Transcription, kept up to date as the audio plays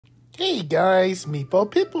Hey guys, Meatball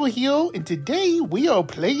Pitbull here, and today we are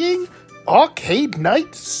playing Arcade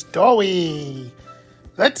Night Story.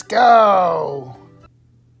 Let's go!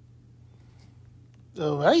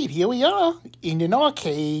 Alright, here we are in an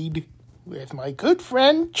arcade with my good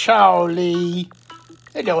friend Charlie.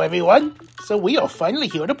 Hello everyone. So we are finally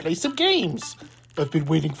here to play some games. I've been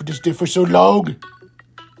waiting for this day for so long.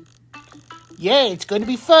 Yeah, it's going to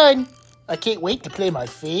be fun. I can't wait to play my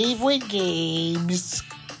favorite games.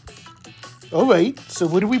 Alright, so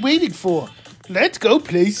what are we waiting for? Let's go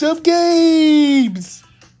play some games!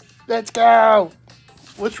 Let's go!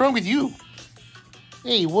 What's wrong with you?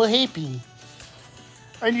 Hey, what happened?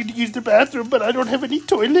 I need to use the bathroom, but I don't have any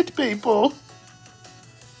toilet paper.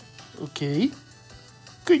 Okay.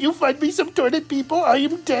 Could you find me some toilet paper? I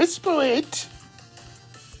am desperate.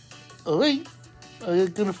 Alright, I'm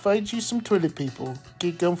gonna find you some toilet paper.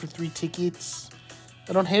 Get gum for 3 tickets.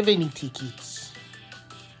 I don't have any tickets.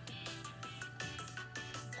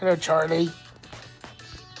 Hello, Charlie.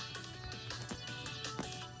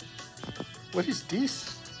 What is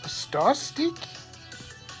this? A star stick?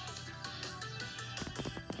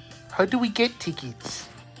 How do we get tickets?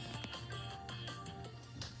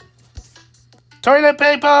 Toilet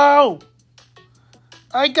paper!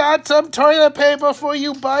 I got some toilet paper for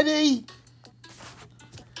you, buddy.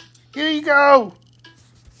 Here you go.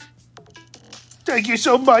 Thank you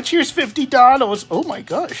so much. Here's $50. Oh my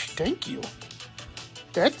gosh, thank you.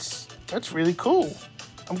 That's really cool.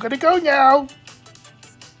 I'm gonna go now.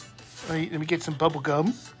 Alright, let me get some bubble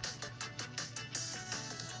gum.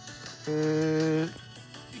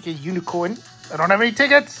 Get unicorn. I don't have any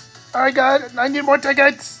tickets. I need more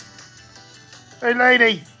tickets. Hey,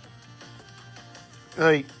 lady.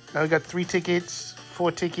 Alright, now I got 3 tickets,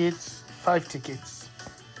 4 tickets, 5 tickets.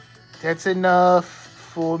 That's enough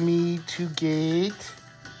for me to get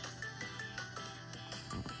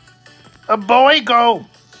a BOIGO!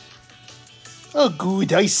 Oh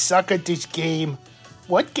good, I suck at this game.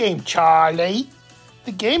 What game, Charlie?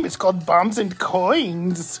 The game is called Bombs and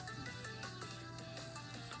Coins.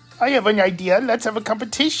 I have an idea, let's have a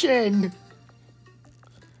competition.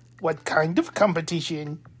 What kind of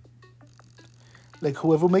competition? Like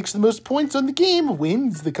whoever makes the most points on the game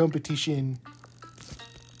wins the competition.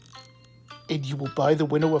 And you will buy the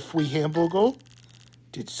winner a free hamburger?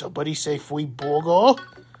 Did somebody say free burger?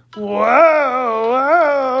 Whoa!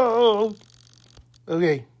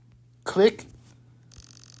 Okay, click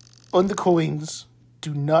on the coins.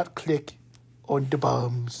 Do not click on the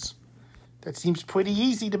bombs. That seems pretty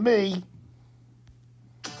easy to me.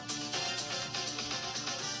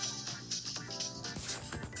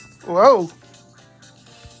 Whoa!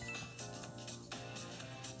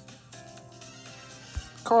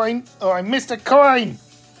 Coin. Oh, I missed a coin!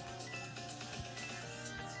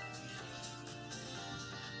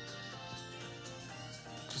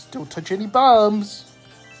 Don't touch any bombs.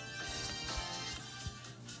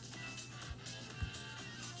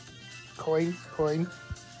 Coin, coin,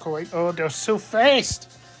 coin. Oh, they're so fast.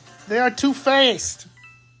 They are too fast.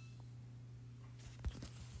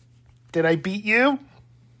 Did I beat you?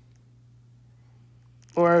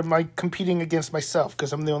 Or am I competing against myself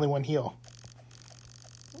because I'm the only one here?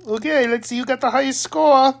 Okay, let's see who got the highest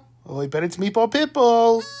score. Oh, I bet it's Meatball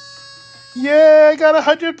Pitbull. Yeah, I got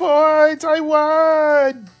 100 points. I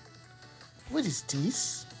won. What is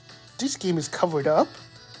this? This game is covered up.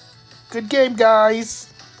 Good game,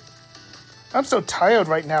 guys. I'm so tired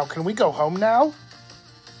right now. Can we go home now?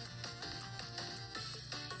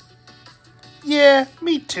 Yeah,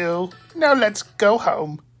 me too. Now let's go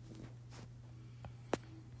home.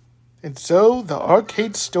 And so the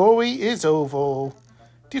arcade story is over.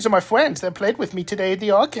 These are my friends that played with me today at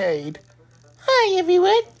the arcade. Hi,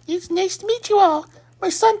 everyone. It's nice to meet you all. My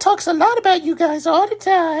son talks a lot about you guys all the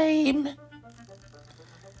time.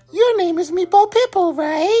 Your name is Meatball Pitbull,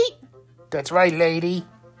 right? That's right, lady.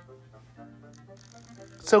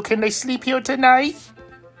 So can they sleep here tonight?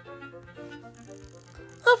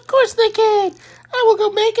 Of course they can. I will go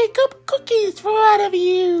make a cup of cookies for all of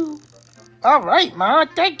you. All right, Ma.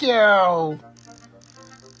 Thank you.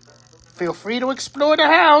 Feel free to explore the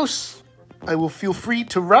house. I will feel free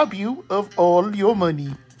to rob you of all your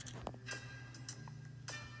money.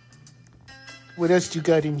 What else you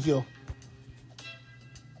got in here?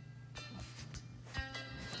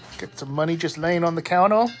 Get some money just laying on the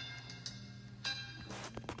counter.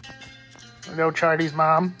 Hello, Charlie's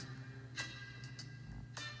mom.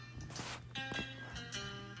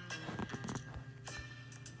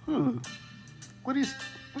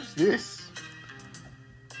 What's this?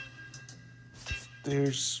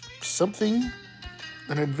 There's something,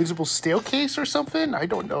 an invisible staircase or something? I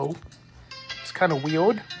don't know. It's kind of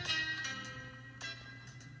weird.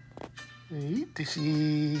 This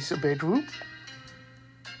is a bedroom.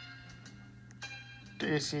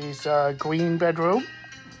 This is a green bedroom.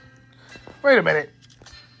 Wait a minute.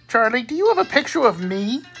 Charlie, do you have a picture of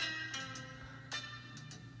me?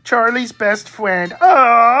 Charlie's best friend.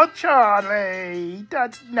 Oh, Charlie.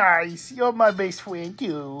 That's nice. You're my best friend,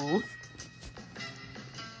 too.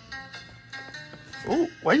 Oh,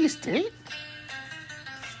 what is that?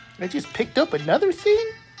 I just picked up another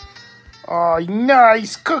thing? Oh,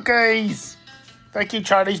 nice cookies. Thank you,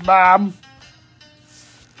 Charlie's mom.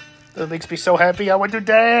 That makes me so happy. I want to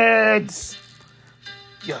dance.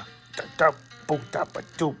 Yeah.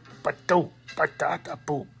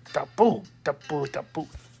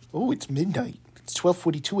 Oh, it's midnight. It's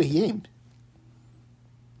 12:42 a.m.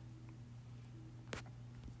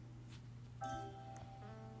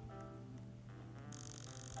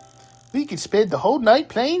 We can spend the whole night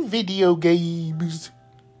playing video games.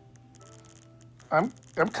 I'm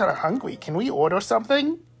kind of hungry. Can we order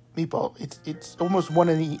something? Meatball, it's almost 1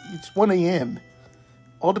 a.m.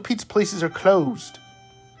 All the pizza places are closed.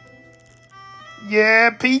 Yeah,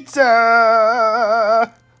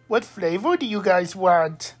 pizza! What flavor do you guys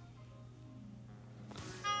want?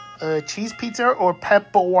 Cheese pizza or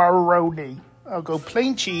pepperoni? I'll go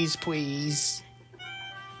plain cheese, please.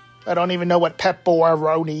 I don't even know what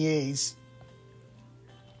pepperoni is.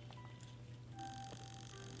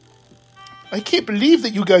 I can't believe that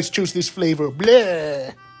you guys chose this flavor.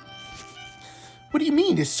 Blah. What do you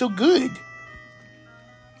mean? It's so good.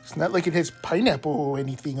 It's not like it has pineapple or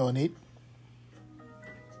anything on it.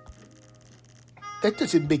 That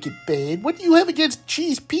doesn't make it bad. What do you have against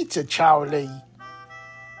cheese pizza, Charlie?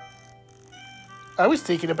 I was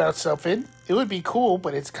thinking about something. It would be cool,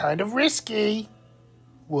 but it's kind of risky.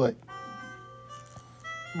 What?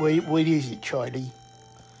 What is it, Charlie?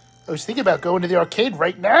 I was thinking about going to the arcade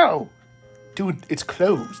right now. Dude, it's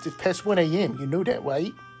closed. It's past 1 a.m. You know that,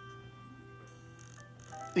 right?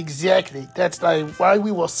 Exactly. That's like why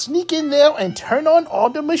we will sneak in there and turn on all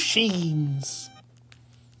the machines.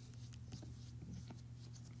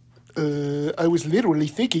 I was literally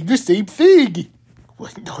thinking the same thing.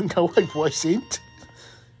 What? No, I wasn't.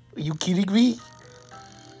 Are you kidding me?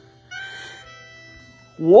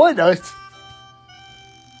 What?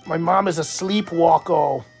 My mom is a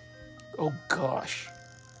sleepwalker. Oh, gosh.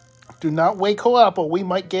 Do not wake her up or we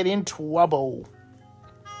might get in trouble.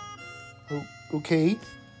 Oh, okay.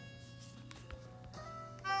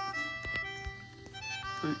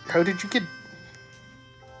 How did you get...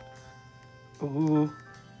 Oh,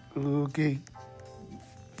 okay.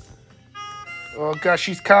 Oh, gosh,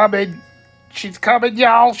 she's coming. She's coming,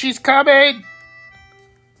 y'all. She's coming.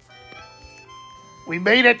 We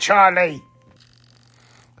made it, Charlie.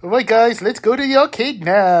 All right, guys, let's go to the arcade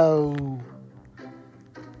now.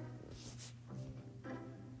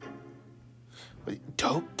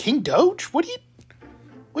 King Doge?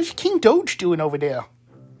 What's King Doge doing over there?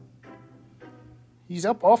 He's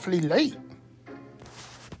up awfully late.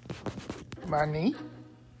 Money?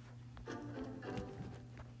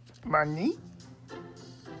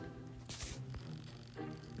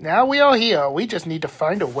 Now we are here. We just need to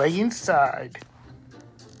find a way inside.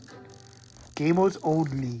 Gamers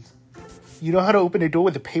only. You know how to open a door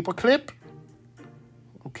with a paperclip?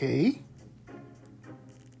 Okay.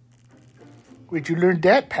 Where'd you learn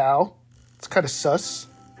that, pal? It's kind of sus.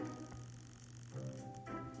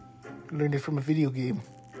 Learned it from a video game.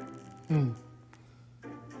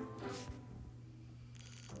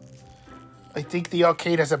 I think the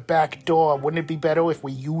arcade has a back door. Wouldn't it be better if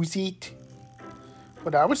we use it?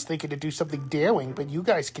 But I was thinking to do something daring, but you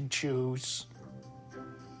guys can choose.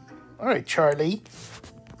 All right, Charlie.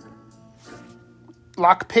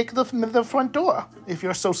 Lockpick the front door. If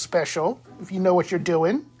you're so special, if you know what you're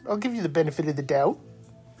doing, I'll give you the benefit of the doubt.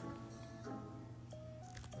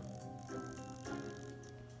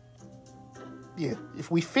 Yeah, if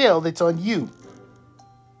we fail, it's on you.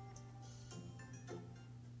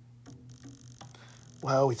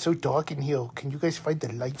 Wow, it's so dark in here. Can you guys find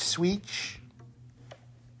the light switch?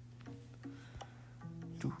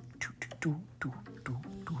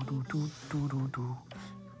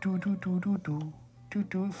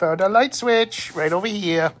 Found a light switch right over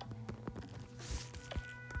here.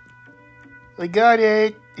 I got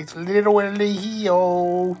it. It's literally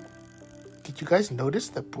here. Did you guys notice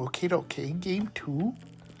the Brocade Arcade game too?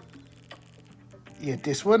 Yeah,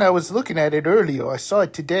 this one, I was looking at it earlier. I saw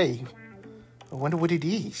it today. I wonder what it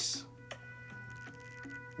is.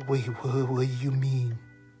 Wait, what do you mean?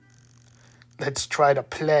 Let's try to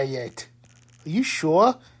play it. Are you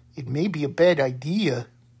sure? It may be a bad idea.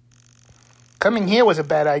 Coming here was a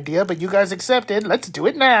bad idea, but you guys accepted. Let's do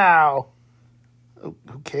it now.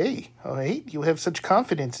 Okay, all right. You have such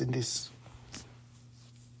confidence in this.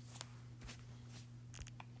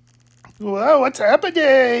 Whoa, what's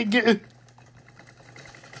happening?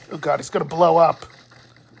 Oh, God, it's going to blow up.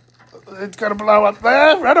 It's going to blow up.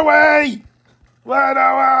 Ah, run away! Run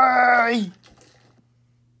away!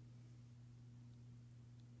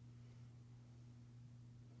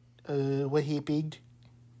 What happened?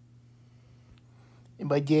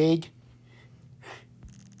 Am I dead?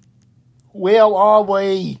 Where are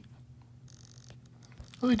we?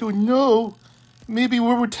 I don't know. Maybe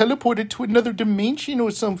we were teleported to another dimension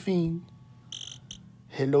or something.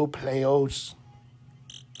 Hello, players.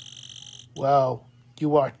 Wow,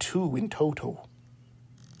 you are 2 in total.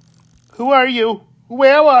 Who are you?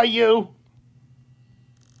 Where are you?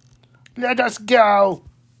 Let us go.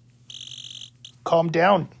 Calm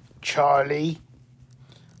down, Charlie.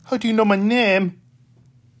 How do you know my name?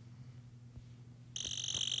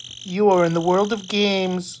 You are in the world of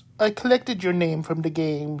games. I collected your name from the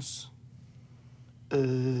games.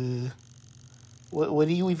 What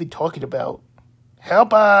are you even talking about?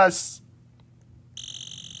 Help us!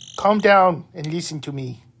 Calm down and listen to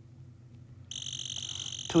me.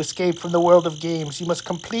 To escape from the world of games, you must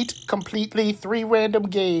complete completely 3 random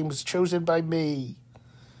games chosen by me.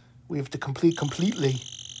 We have to complete completely.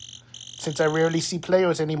 Since I rarely see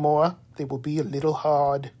players anymore, they will be a little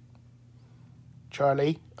hard.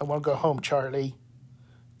 Charlie, I want to go home, Charlie.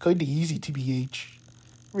 Kinda easy, TBH.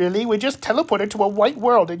 Really? We just teleported to a white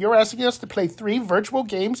world and you're asking us to play 3 virtual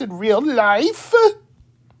games in real life?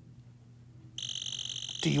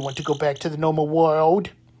 Do you want to go back to the normal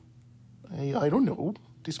world? I don't know.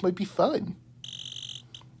 This might be fun.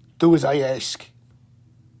 Do as I ask.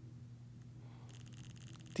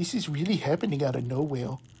 This is really happening out of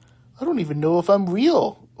nowhere. I don't even know if I'm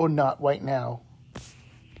real or not right now.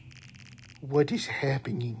 What is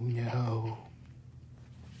happening now?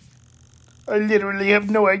 I literally have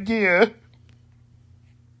no idea.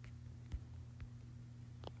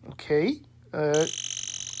 Okay.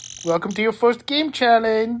 Welcome to your first game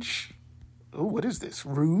challenge. Oh, what is this?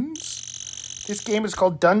 Runes? This game is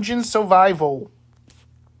called Dungeon Survival.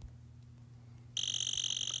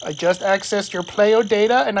 I just accessed your player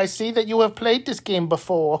data and I see that you have played this game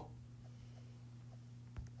before.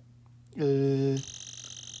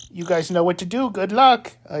 You guys know what to do. Good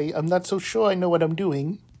luck. I'm not so sure I know what I'm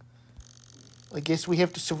doing. I guess we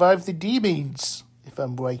have to survive the demons, if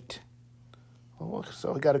I'm right. Oh,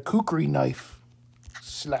 so I got a kukri knife.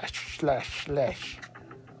 Slash, slash, slash.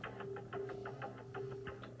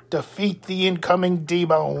 Defeat the incoming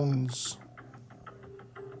demons.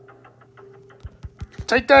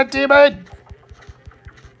 Take that, demon!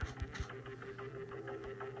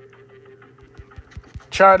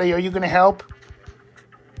 Charlie, are you going to help?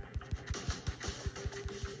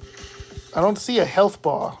 I don't see a health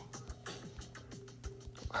bar.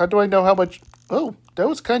 How do I know how much... Oh, that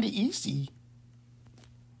was kind of easy.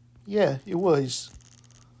 Yeah, it was.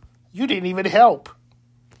 You didn't even help.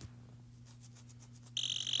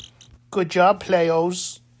 Good job,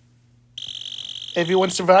 players. Everyone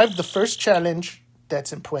survived the first challenge.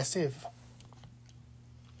 That's impressive.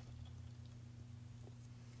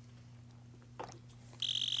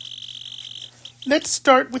 Let's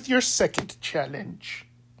start with your second challenge.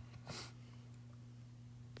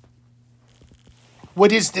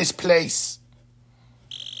 What is this place?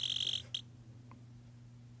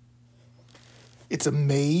 It's a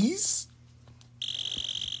maze?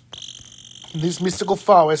 In this mystical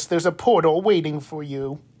forest, there's a portal waiting for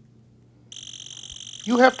you.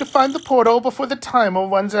 You have to find the portal before the timer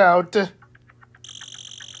runs out.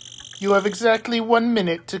 You have exactly 1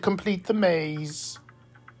 minute to complete the maze.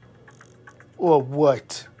 Or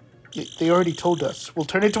what? They already told us. We'll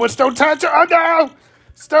turn into a stone statue. Oh no!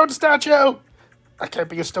 Stone statue! I can't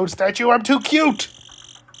be a stone statue. I'm too cute.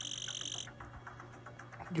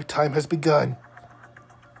 Your time has begun.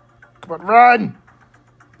 Come on, run!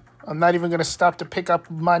 I'm not even going to stop to pick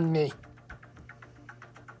up money.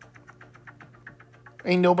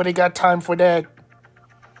 Ain't nobody got time for that.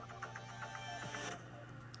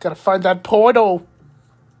 Gotta find that portal.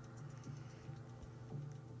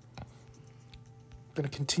 Gonna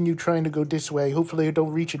continue trying to go this way. Hopefully I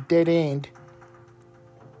don't reach a dead end.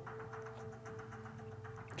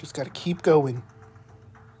 Just gotta keep going.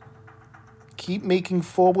 Keep making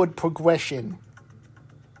forward progression.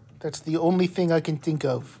 That's the only thing I can think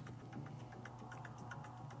of.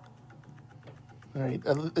 Alright,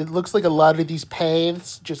 it looks like a lot of these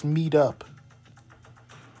paths just meet up.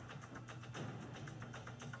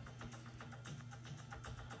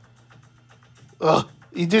 Ugh,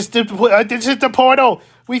 this is the portal!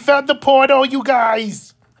 We found the portal, you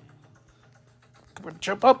guys!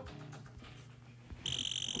 Jump up.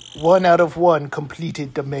 1 out of 1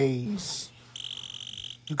 completed the maze.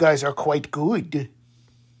 You guys are quite good.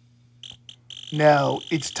 Now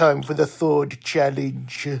it's time for the third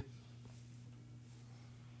challenge.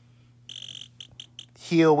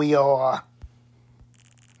 Here we are.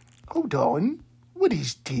 Hold on. What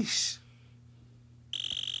is this?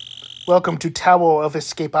 Welcome to Tower of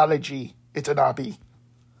Escapology. It's an obby.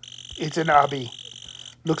 It's an obby.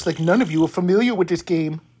 Looks like none of you are familiar with this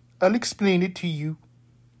game. I'll explain it to you.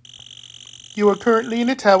 You are currently in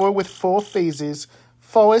a tower with 4 phases: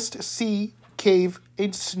 forest, sea, cave,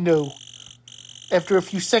 and snow. After a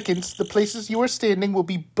few seconds, the places you are standing will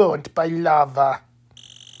be burnt by lava.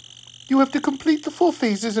 You have to complete the 4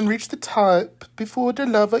 phases and reach the top before the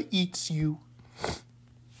lava eats you.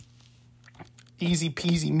 Easy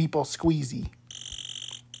peasy meatball squeezy.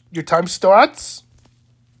 Your time starts?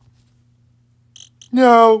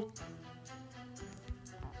 No.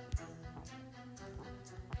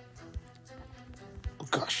 Oh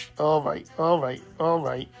gosh. Alright.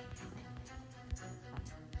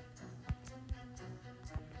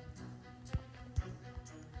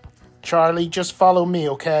 Charlie, just follow me,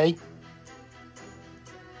 okay?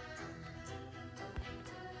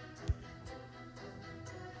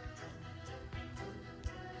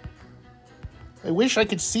 I wish I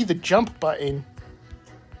could see the jump button,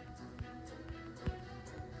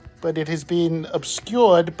 but it has been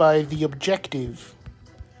obscured by the objective.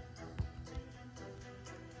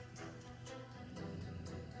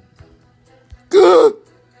 Gah!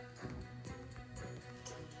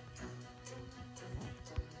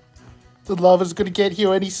 The lava's gonna get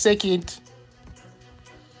here any second.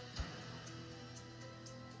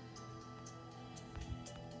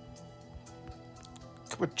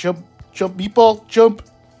 Come on, jump. Jump, meatball, jump.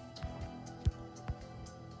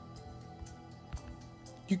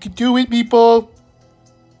 You can do it, meatball.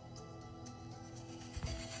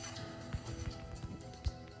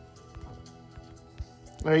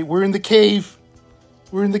 Alright, we're in the cave.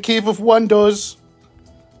 We're in the Cave of Wonders.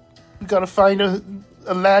 We gotta find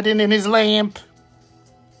Aladdin and his lamp.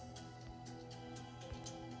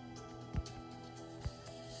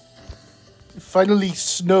 Finally,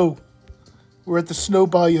 snow. We're at the snow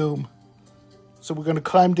biome. So we're going to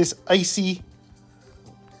climb this icy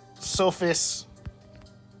surface.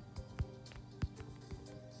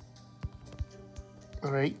 All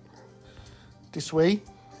right. This way.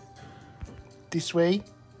 This way.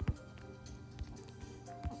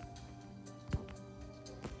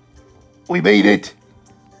 We made it.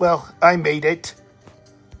 Well, I made it.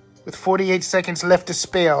 With 48 seconds left to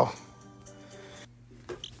spare.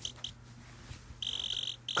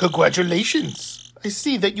 Congratulations. I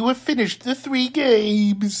see that you have finished the 3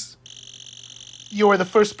 games. You are the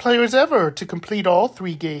first players ever to complete all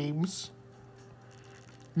 3 games.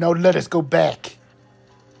 Now let us go back.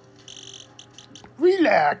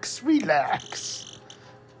 Relax, relax.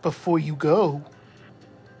 Before you go,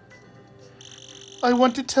 I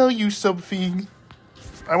want to tell you something.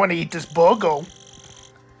 I want to eat this burger.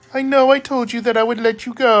 I know I told you that I would let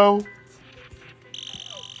you go.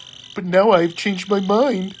 But now I've changed my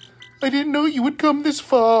mind. I didn't know you would come this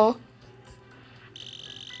far.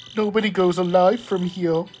 Nobody goes alive from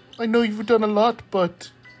here. I know you've done a lot, but...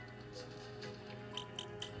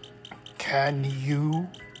 can you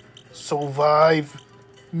survive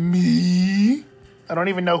me? I don't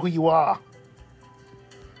even know who you are.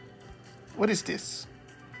 What is this?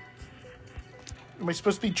 Am I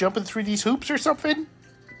supposed to be jumping through these hoops or something?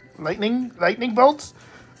 Lightning bolts?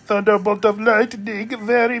 Thunderbolt of lightning,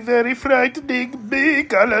 very, very frightening me.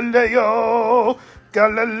 Galileo,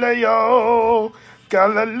 Galileo,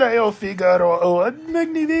 Galileo Figaro, and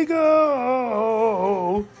Magnifico.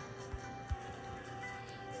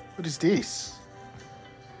 What is this?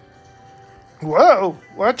 Whoa,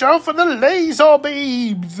 watch out for the laser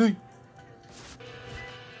beams.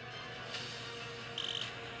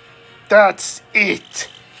 That's it.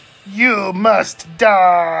 You must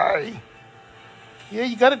die. Yeah,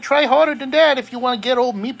 you gotta try harder than that if you want to get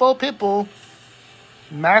old Meatball Pitbull.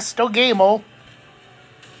 Master Gamer.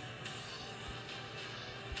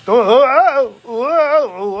 Whoa.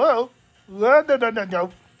 No.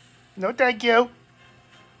 No, thank you.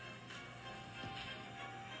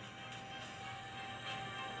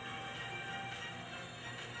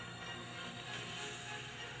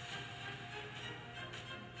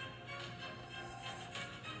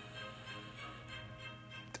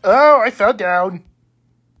 Oh, I fell down.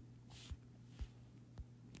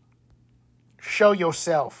 Show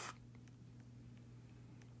yourself.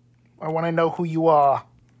 I want to know who you are.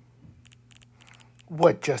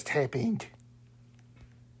 What just happened?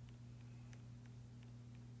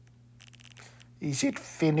 Is it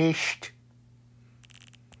finished?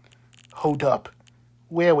 Hold up.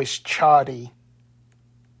 Where is Charlie?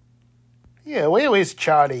 Yeah, where is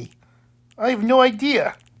Charlie? I have no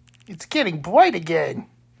idea. It's getting bright again.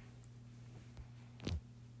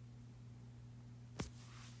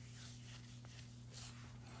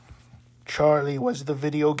 Charlie was the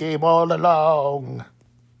video game all along.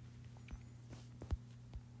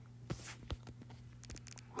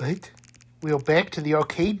 What? We're back to the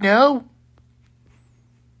arcade now?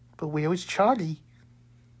 But where is Charlie?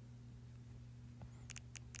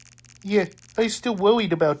 Yeah, I'm still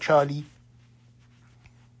worried about Charlie.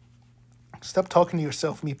 Stop talking to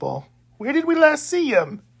yourself, Meatball. Where did we last see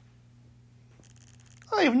him?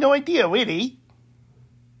 I have no idea, really.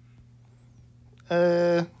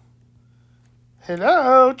 Hello,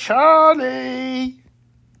 Charlie?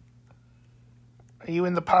 Are you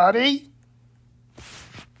in the party?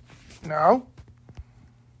 No?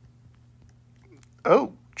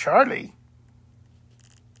 Oh, Charlie.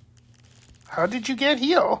 How did you get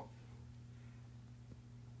here?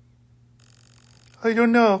 I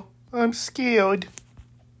don't know. I'm scared.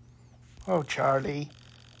 Oh, Charlie.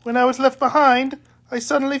 When I was left behind, I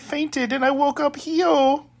suddenly fainted and I woke up here.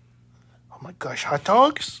 Oh my gosh, hot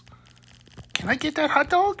dogs? Can I get that hot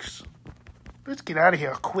dogs? Let's get out of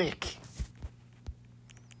here quick.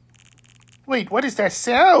 Wait, what is that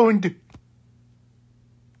sound?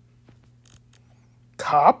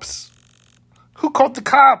 Cops? Who called the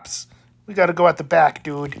cops? We gotta go out the back,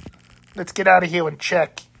 dude. Let's get out of here and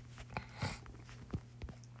check.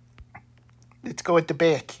 Let's go at the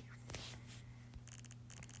back.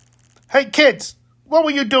 Hey, kids! What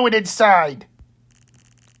were you doing inside?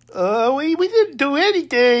 We didn't do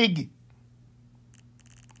anything.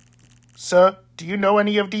 Sir, do you know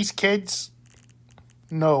any of these kids?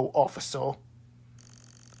 No, officer.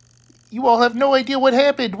 You all have no idea what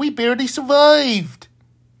happened. We barely survived.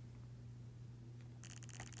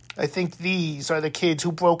 I think these are the kids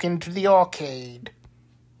who broke into the arcade.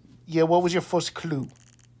 Yeah, what was your first clue?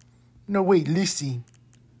 No, wait, listen.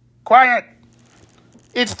 Quiet!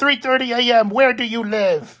 It's 3:30 a.m. Where do you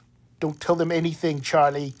live? Don't tell them anything,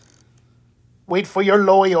 Charlie. Wait for your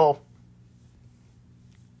lawyer.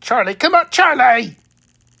 Charlie, come on, Charlie!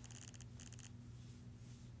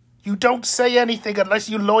 You don't say anything unless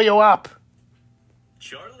you lawyer up.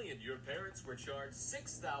 Charlie and your parents were charged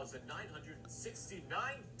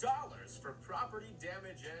 $6,969 for property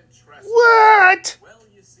damage and trespass. What? Well,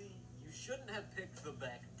 you see, you shouldn't have picked the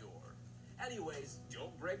back door. Anyways,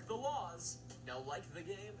 don't break the laws. Now like the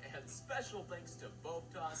game, and special thanks to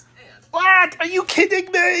both Toss and... What? Are you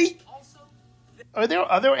kidding me? Also, Are there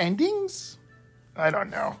other endings? I don't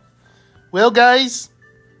know. Well, guys,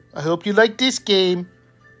 I hope you like this game.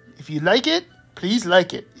 If you like it, please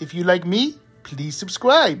like it. If you like me, please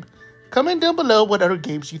subscribe. Comment down below what other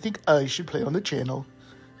games you think I should play on the channel.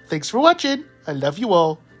 Thanks for watching. I love you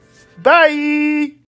all. Bye!